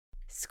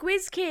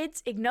Squiz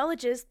Kids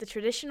acknowledges the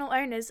traditional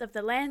owners of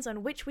the lands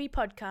on which we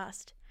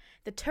podcast,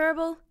 the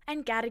Turrbal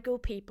and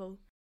Gadigal people.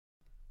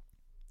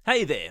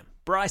 Hey there,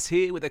 Bryce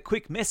here with a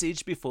quick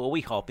message before we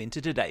hop into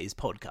today's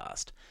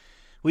podcast.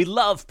 We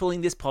love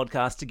pulling this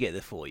podcast together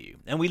for you,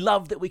 and we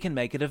love that we can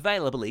make it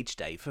available each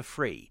day for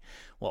free.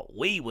 What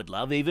we would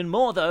love even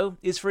more, though,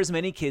 is for as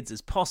many kids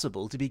as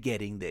possible to be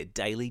getting their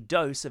daily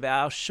dose of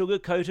our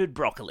sugar-coated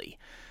broccoli.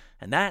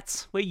 And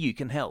that's where you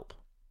can help.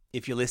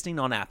 If you're listening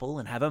on Apple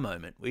and have a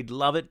moment, we'd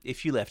love it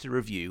if you left a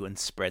review and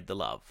spread the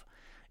love.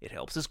 It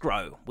helps us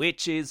grow,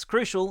 which is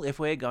crucial if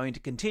we're going to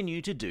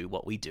continue to do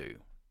what we do.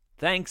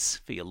 Thanks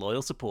for your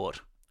loyal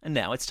support, and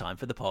now it's time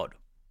for the pod.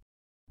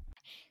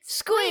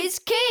 Squiz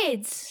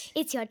Kids!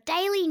 It's your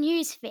daily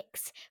news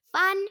fix.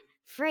 Fun,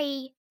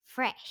 free,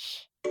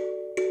 fresh.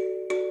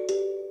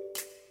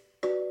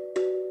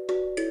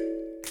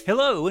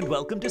 Hello and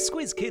welcome to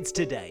Squiz Kids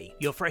Today,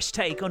 your fresh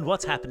take on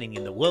what's happening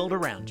in the world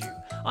around you.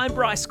 I'm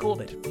Bryce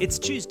Corbett. It's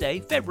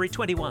Tuesday, February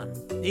 21.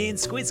 In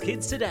Squiz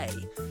Kids Today,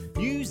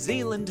 New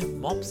Zealand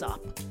mops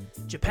up,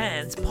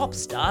 Japan's pop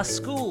star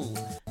school,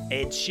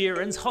 Ed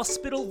Sheeran's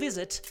hospital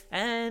visit,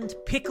 and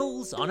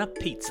pickles on a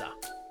pizza.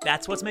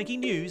 That's what's making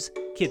news,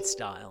 kid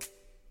style.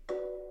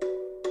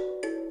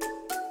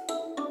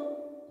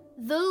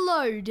 The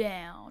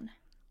Lowdown.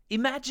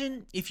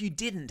 Imagine if you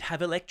didn't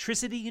have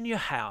electricity in your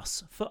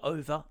house for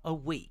over a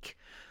week,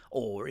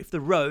 or if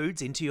the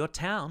roads into your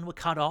town were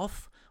cut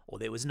off, or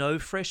there was no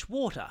fresh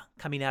water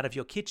coming out of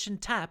your kitchen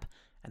tap,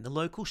 and the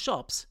local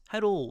shops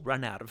had all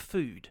run out of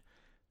food.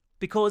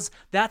 Because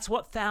that's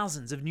what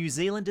thousands of New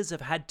Zealanders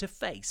have had to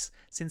face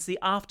since the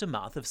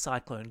aftermath of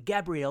Cyclone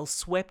Gabrielle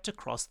swept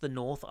across the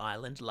North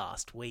Island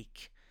last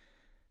week.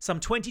 Some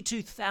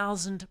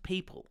 22,000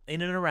 people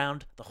in and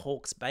around the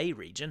Hawke's Bay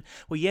region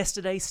were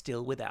yesterday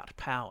still without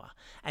power,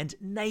 and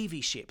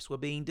Navy ships were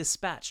being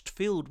dispatched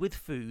filled with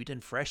food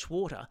and fresh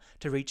water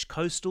to reach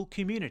coastal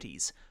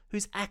communities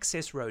whose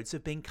access roads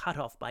have been cut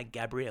off by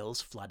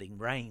Gabrielle's flooding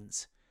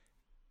rains.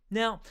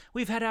 Now,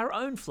 we've had our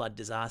own flood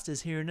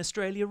disasters here in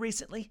Australia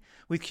recently,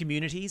 with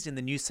communities in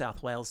the New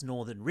South Wales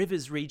Northern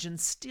Rivers region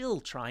still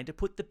trying to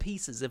put the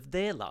pieces of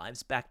their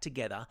lives back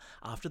together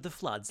after the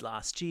floods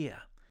last year.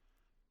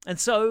 And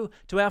so,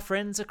 to our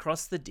friends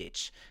across the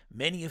ditch,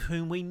 many of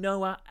whom we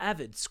know are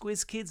avid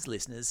Squiz Kids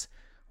listeners,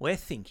 we're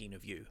thinking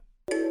of you.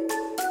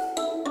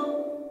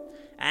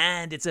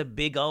 And it's a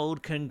big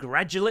old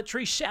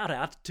congratulatory shout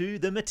out to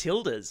the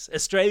Matildas,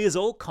 Australia's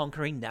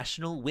all-conquering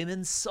national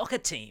women's soccer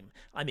team,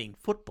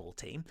 football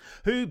team,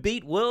 who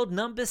beat world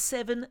number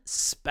 7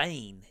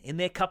 Spain in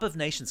their Cup of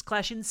Nations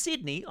clash in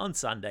Sydney on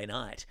Sunday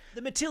night.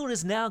 The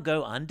Matildas now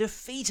go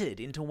undefeated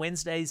into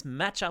Wednesday's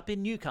match-up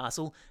in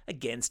Newcastle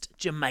against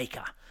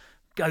Jamaica.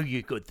 Go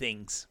you good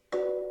things.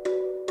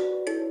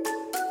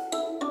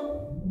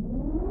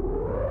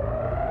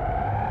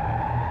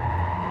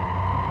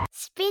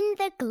 Spin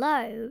the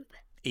globe.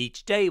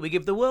 Each day we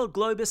give the world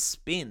globe a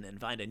spin and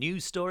find a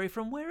news story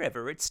from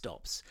wherever it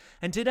stops.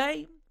 And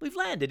today we've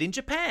landed in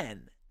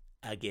Japan.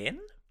 Again?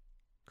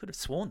 Could have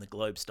sworn the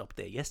globe stopped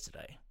there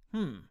yesterday.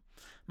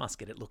 Must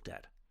get it looked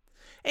at.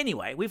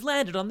 Anyway, we've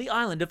landed on the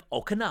island of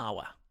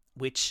Okinawa,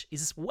 which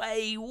is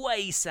way,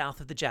 way south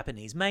of the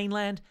Japanese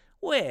mainland,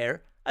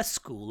 where a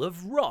school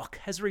of rock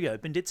has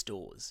reopened its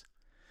doors.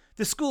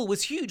 The school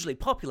was hugely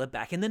popular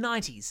back in the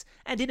 90s,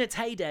 and in its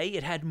heyday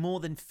it had more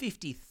than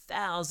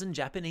 50,000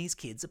 Japanese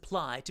kids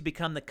apply to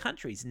become the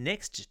country's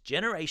next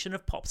generation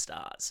of pop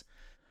stars.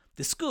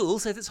 The school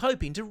says it's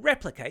hoping to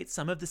replicate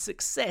some of the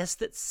success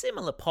that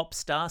similar pop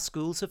star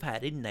schools have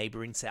had in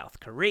neighbouring South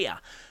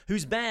Korea,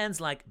 whose bands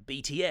like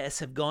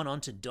BTS have gone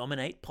on to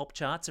dominate pop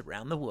charts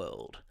around the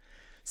world.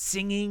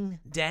 Singing,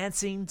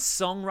 dancing,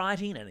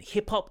 songwriting and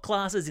hip-hop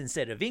classes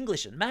instead of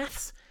English and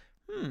maths?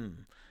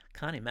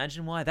 Can't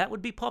imagine why that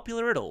would be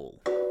popular at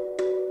all.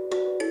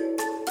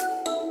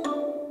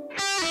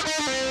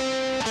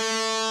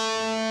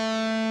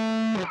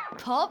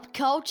 Pop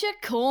Culture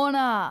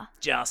Corner.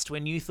 Just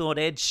when you thought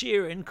Ed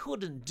Sheeran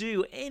couldn't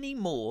do any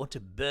more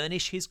to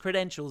burnish his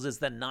credentials as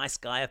the nice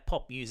guy of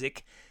pop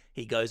music,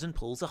 he goes and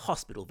pulls a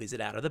hospital visit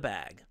out of the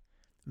bag.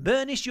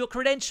 Burnish your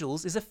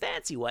credentials is a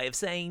fancy way of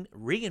saying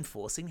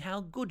reinforcing how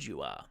good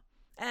you are.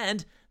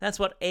 And that's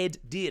what Ed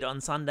did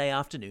on Sunday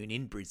afternoon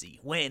in Brizzy,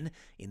 when,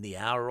 in the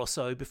hour or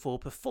so before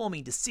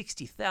performing to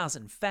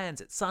 60,000 fans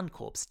at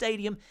Suncorp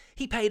Stadium,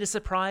 he paid a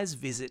surprise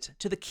visit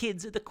to the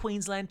kids at the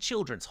Queensland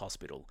Children's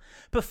Hospital,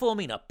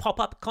 performing a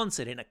pop-up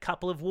concert in a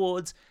couple of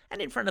wards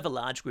and in front of a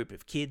large group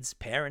of kids,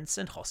 parents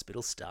and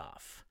hospital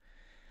staff.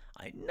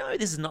 I know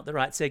this is not the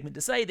right segment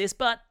to say this,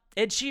 but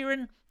Ed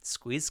Sheeran,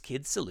 Squiz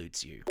Kids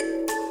salutes you.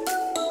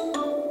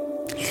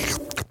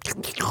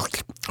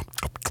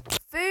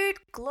 Food,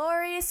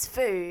 glorious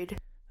food.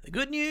 The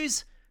good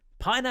news,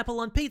 pineapple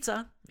on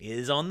pizza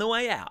is on the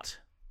way out.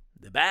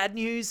 The bad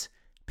news,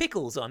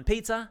 pickles on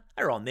pizza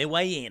are on their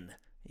way in.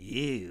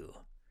 Ew.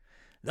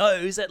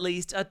 Those, at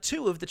least, are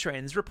two of the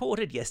trends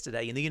reported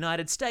yesterday in the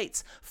United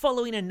States,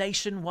 following a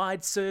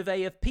nationwide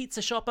survey of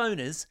pizza shop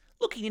owners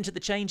looking into the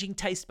changing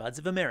taste buds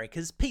of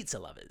America's pizza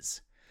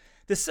lovers.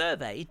 The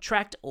survey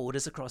tracked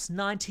orders across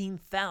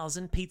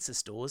 19,000 pizza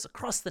stores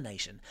across the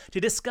nation to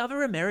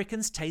discover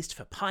Americans' taste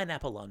for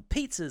pineapple on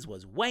pizzas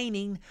was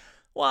waning,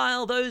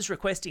 while those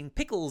requesting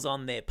pickles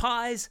on their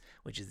pies,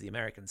 which is the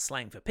American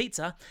slang for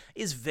pizza,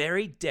 is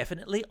very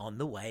definitely on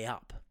the way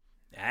up.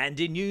 And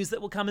in news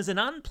that will come as an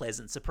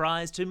unpleasant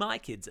surprise to my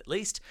kids at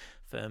least,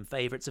 firm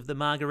favourites of the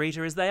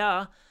margarita as they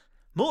are,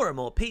 more and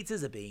more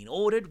pizzas are being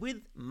ordered with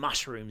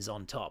mushrooms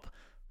on top.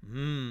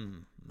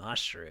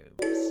 Mushrooms.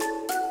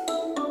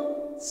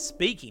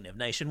 Speaking of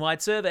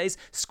nationwide surveys,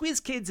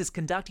 Squiz Kids is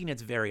conducting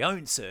its very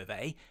own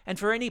survey, and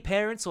for any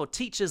parents or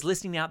teachers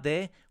listening out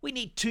there, we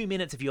need 2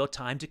 minutes of your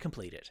time to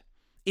complete it.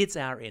 It's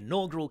our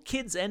inaugural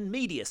Kids and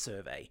Media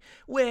Survey,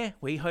 where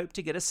we hope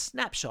to get a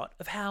snapshot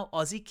of how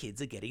Aussie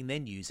kids are getting their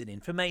news and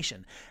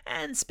information,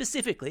 and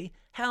specifically,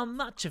 how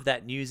much of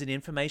that news and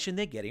information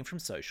they're getting from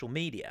social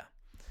media.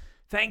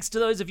 Thanks to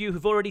those of you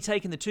who've already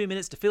taken the 2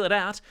 minutes to fill it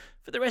out.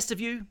 For the rest of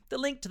you, the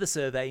link to the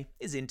survey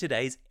is in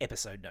today's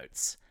episode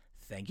notes.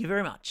 Thank you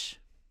very much.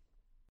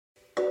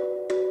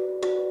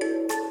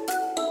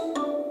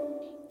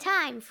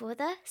 Time for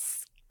the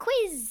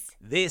quiz.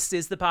 This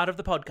is the part of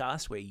the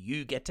podcast where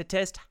you get to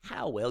test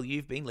how well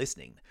you've been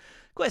listening.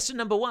 Question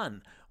number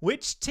 1.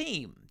 Which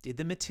team did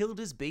the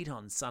Matildas beat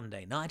on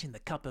Sunday night in the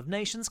Cup of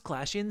Nations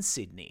clash in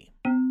Sydney?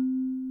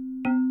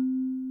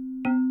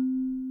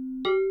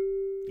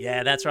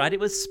 Yeah, that's right, it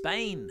was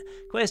Spain.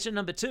 Question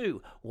number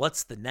 2.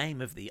 What's the name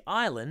of the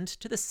island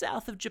to the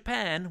south of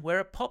Japan where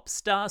a pop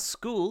star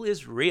school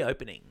is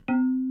reopening?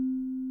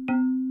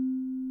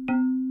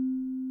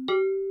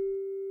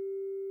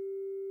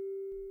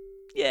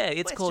 Yeah,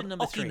 it's called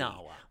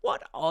Okinawa.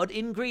 What odd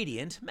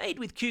ingredient made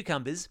with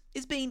cucumbers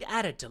is being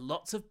added to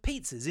lots of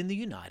pizzas in the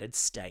United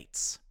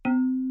States?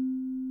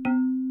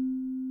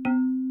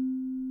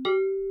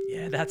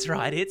 Yeah, that's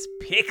right, it's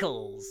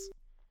pickles.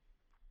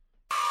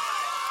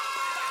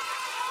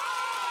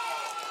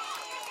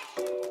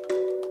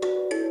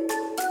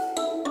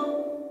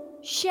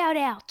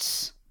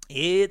 Shout-outs.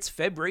 It's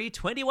February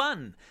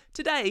 21.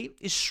 Today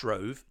is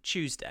Shrove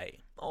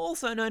Tuesday,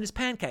 also known as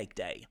Pancake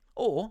Day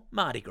or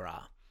Mardi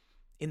Gras.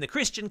 In the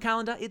Christian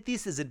calendar,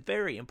 this is a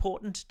very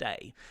important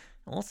day,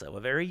 also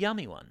a very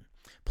yummy one.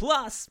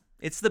 Plus,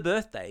 it's the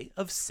birthday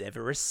of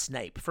Severus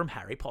Snape from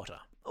Harry Potter,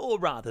 or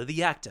rather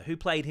the actor who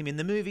played him in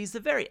the movies, the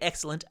very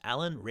excellent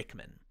Alan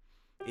Rickman.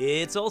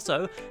 It's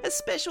also a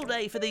special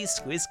day for these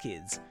Squiz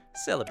Kids,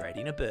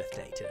 celebrating a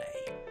birthday today.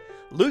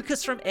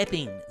 Lucas from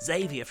Epping,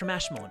 Xavier from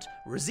Ashmont,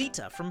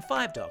 Rosita from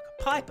Five Dock,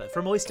 Piper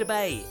from Oyster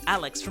Bay,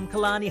 Alex from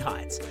Killarney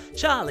Heights,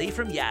 Charlie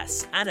from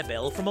Yass,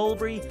 Annabelle from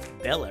Albury,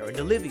 Bella and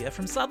Olivia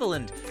from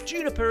Sutherland,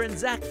 Juniper and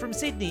Zach from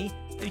Sydney,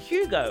 and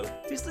Hugo,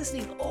 who's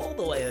listening all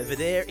the way over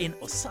there in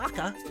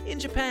Osaka in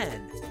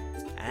Japan.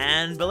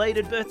 And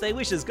belated birthday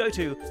wishes go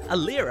to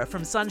Alira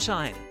from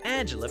Sunshine,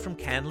 Angela from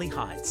Canley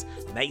Heights,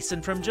 Mason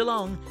from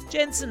Geelong,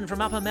 Jensen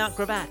from Upper Mount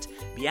Gravatt,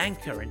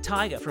 Bianca and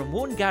Tiger from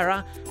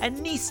Woongarra,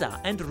 and Nisa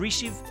and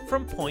Rishiv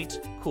from Point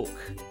Cook.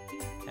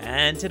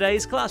 And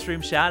today's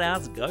classroom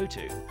shout-outs go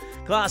to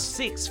Class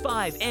 6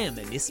 5M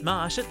and Miss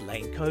Marsh at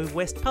Lane Cove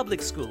West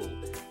Public School,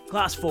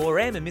 Class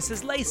 4M and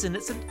Mrs Layson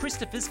at St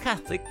Christopher's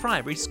Catholic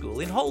Primary School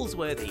in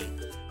Holsworthy,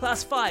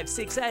 Class 5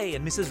 6A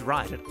and Mrs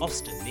Wright at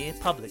Austin Mere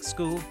Public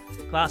School,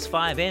 Class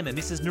 5M and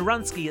Mrs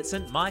Narunsky at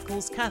St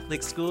Michael's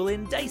Catholic School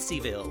in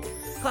Daceyville,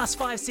 Class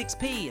 5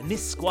 6P and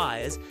Miss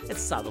Squires at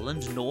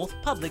Sutherland North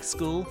Public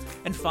School,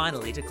 and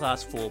finally to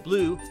Class 4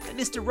 Blue and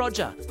Mr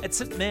Roger at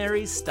St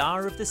Mary's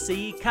Star of the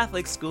Sea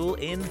Catholic School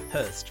in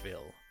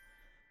Hurstville.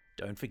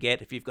 Don't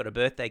forget, if you've got a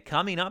birthday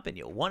coming up and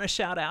you want a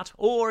shout out,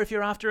 or if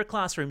you're after a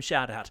classroom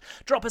shout out,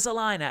 drop us a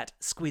line at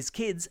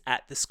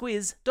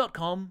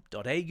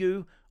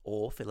squizkids@thesquiz.com.au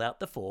or fill out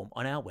the form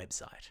on our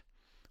website.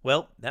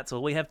 Well, that's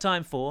all we have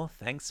time for.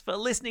 Thanks for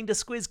listening to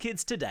Squiz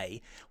Kids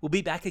today. We'll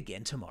be back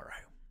again tomorrow.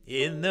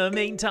 In the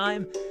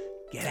meantime,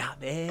 get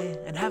out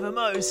there and have a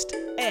most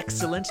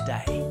excellent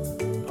day.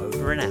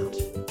 Over and out.